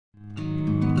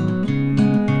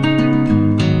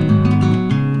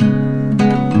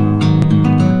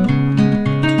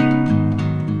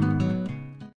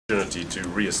to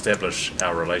re-establish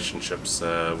our relationships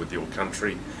with your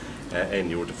country and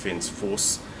your Defence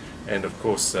Force. And of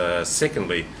course,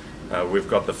 secondly, we've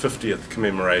got the 50th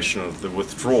commemoration of the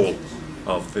withdrawal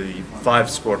of the 5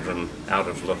 Squadron out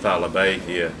of Lathala Bay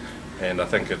here, and I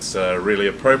think it's really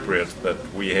appropriate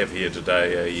that we have here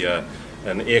today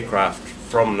an aircraft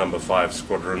from number 5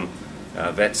 Squadron,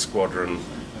 that squadron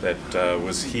that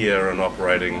was here and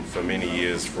operating for many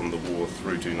years from the war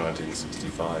through to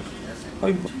 1965.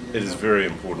 It is very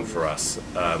important for us.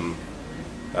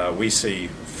 We see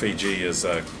Fiji as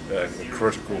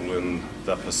critical in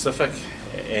the Pacific,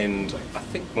 and I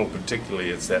think more particularly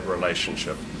it's that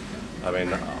relationship. I mean,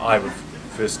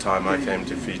 first time I came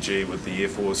to Fiji with the Air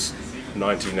Force,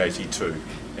 1982,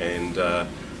 and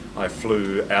I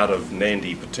flew out of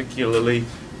Nandi particularly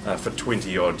for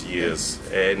 20 odd years,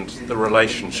 and the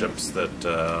relationships that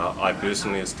I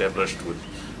personally established with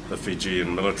the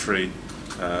Fijian military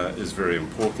is very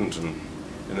important,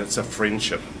 and it's a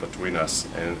friendship between us,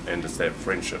 and it's that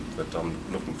friendship that I'm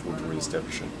looking forward to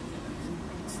re-establishing.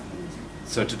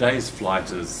 So today's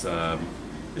flight is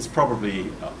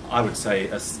probably, I would say,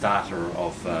 a starter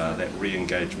of that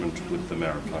re-engagement with the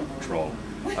Maritime Patrol.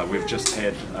 We've just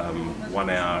had 1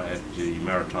 hour at the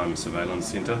Maritime Surveillance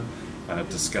Centre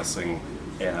discussing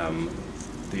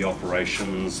the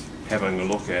operations, having a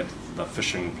look at the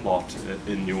fishing plot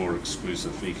in your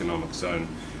exclusive economic zone.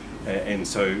 And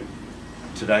so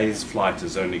today's flight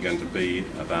is only going to be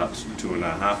about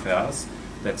 2.5 hours.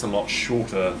 That's a lot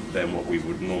shorter than what we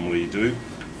would normally do,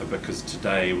 because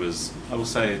today was, I will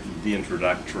say, the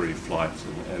introductory flight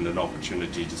and an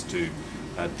opportunity just to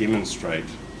demonstrate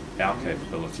our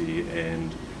capability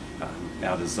and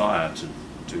our desire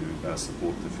to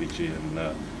support the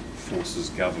Fijian Forces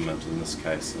government, in this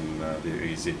case, in their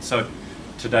EZ. So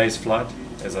today's flight,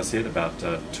 as I said, about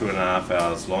 2.5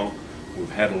 hours long.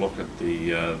 We've had a look at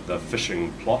the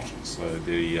fishing plot, so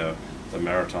the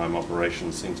Maritime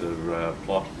Operations Centre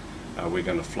plot. We're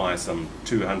going to fly some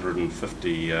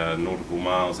 250 nautical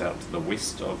miles out to the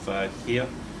west of here.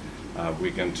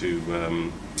 We're going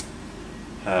to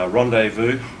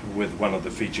rendezvous with one of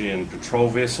the Fijian patrol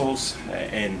vessels,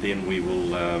 and then we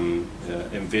will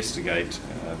investigate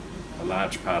a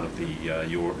large part of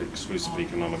your exclusive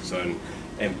economic zone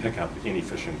and pick up any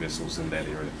fishing vessels in that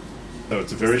area. So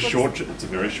it's a very short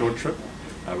trip.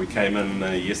 We came in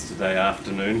yesterday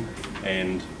afternoon,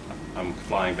 and I'm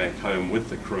flying back home with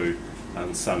the crew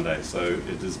on Sunday, so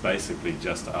it is basically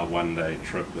just a one-day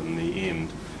trip in the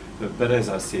end. But as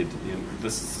I said,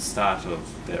 this is the start of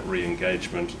that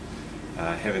re-engagement,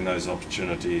 having those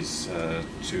opportunities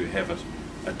to have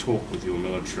a talk with your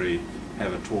military,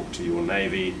 have a talk to your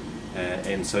Navy,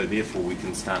 and so therefore we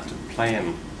can start to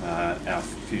plan our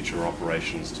future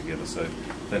operations together. So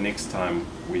the next time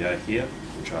we are here,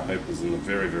 which I hope is in the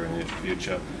very, very near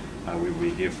future, we will be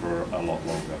here for a lot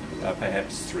longer,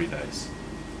 perhaps 3 days.